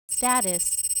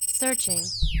Status searching.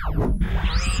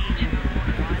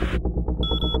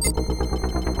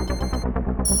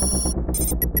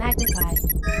 Magnify.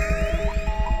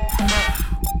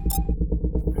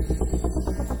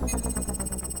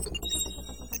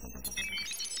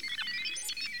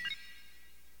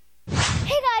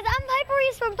 Hey guys, I'm Piper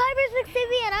Reese from Piper's Mix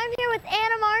TV, and I'm here with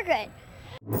Anna Margaret.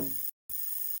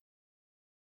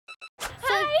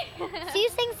 So you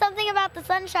sing something about the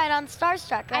sunshine on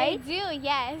Starstruck, right? I do,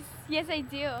 yes. Yes, I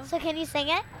do. So can you sing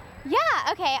it?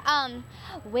 Yeah, okay.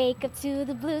 Wake up to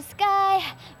the blue sky,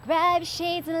 grab your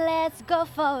shades and let's go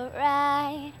for a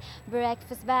ride.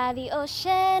 Breakfast by the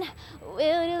ocean,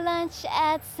 we'll do lunch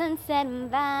at Sunset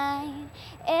and Vine.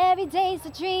 Every day's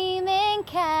a dream in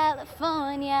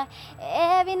California.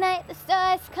 Every night the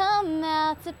stars come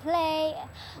out to play.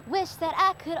 Wish that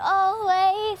I could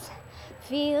always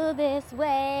feel this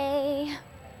way.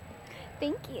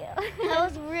 Thank you.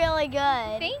 That was really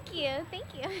good. Thank you,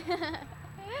 thank you.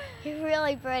 You're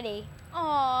really pretty.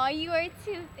 Aw, you are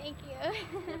too, thank you.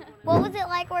 What was it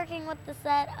like working with the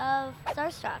set of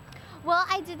Starstruck? Well,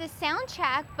 I did the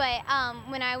soundtrack, but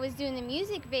when I was doing the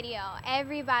music video,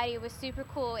 everybody was super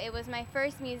cool. It was my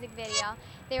first music video.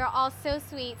 They were all so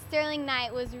sweet. Sterling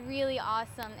Knight was really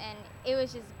awesome, and it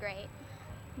was just great.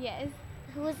 Yes.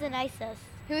 Who was the nicest?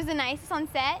 Who was the nicest on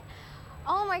set?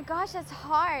 Oh my gosh, that's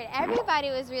hard. Everybody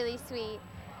was really sweet.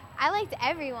 I liked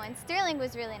everyone. Sterling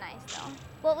was really nice, though.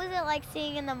 What was it like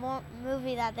seeing in the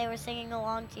movie that they were singing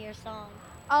along to your song?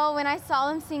 Oh, when I saw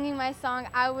them singing my song,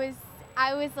 I was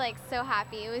like so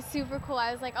happy. It was super cool.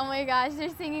 I was like, oh my gosh, they're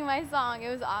singing my song.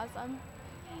 It was awesome.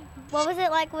 What was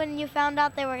it like when you found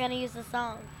out they were going to use the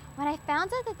song? When I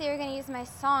found out that they were going to use my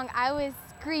song, I was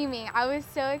screaming. I was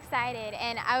so excited,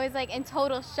 and I was like in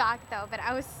total shock though, but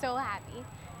I was so happy.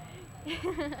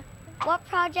 What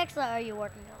projects are you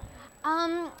working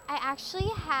on? I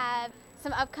actually have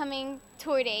some upcoming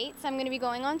tour dates. I'm going to be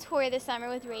going on tour this summer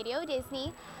with Radio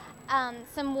Disney.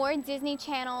 Some more Disney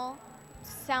Channel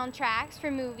soundtracks for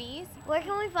movies. Where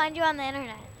can we find you on the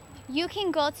internet? You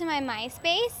can go to my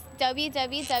MySpace,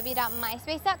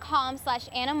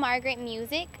 www.myspace.com/Anna Margaret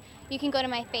Music. You can go to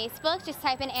my Facebook, just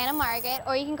type in Anna Margaret,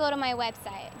 or you can go to my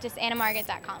website, just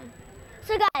annamargaret.com.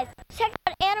 So guys, check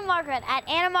out Anna Margaret at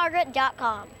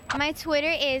annamargaret.com. My Twitter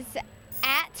is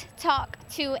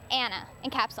 @TalkToAnna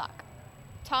in caps lock.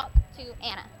 Talk to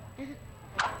Anna.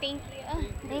 Thank you.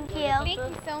 Thank you. Thank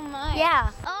you so much.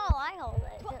 Yeah. Oh, I hold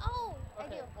it. Oh, I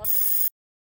do.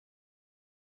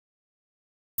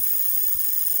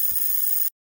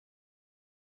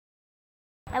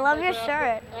 I love your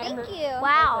shirt. Thank you.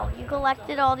 Wow, you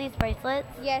collected all these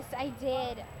bracelets? Yes, I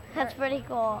did. That's pretty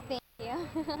cool. Thank you.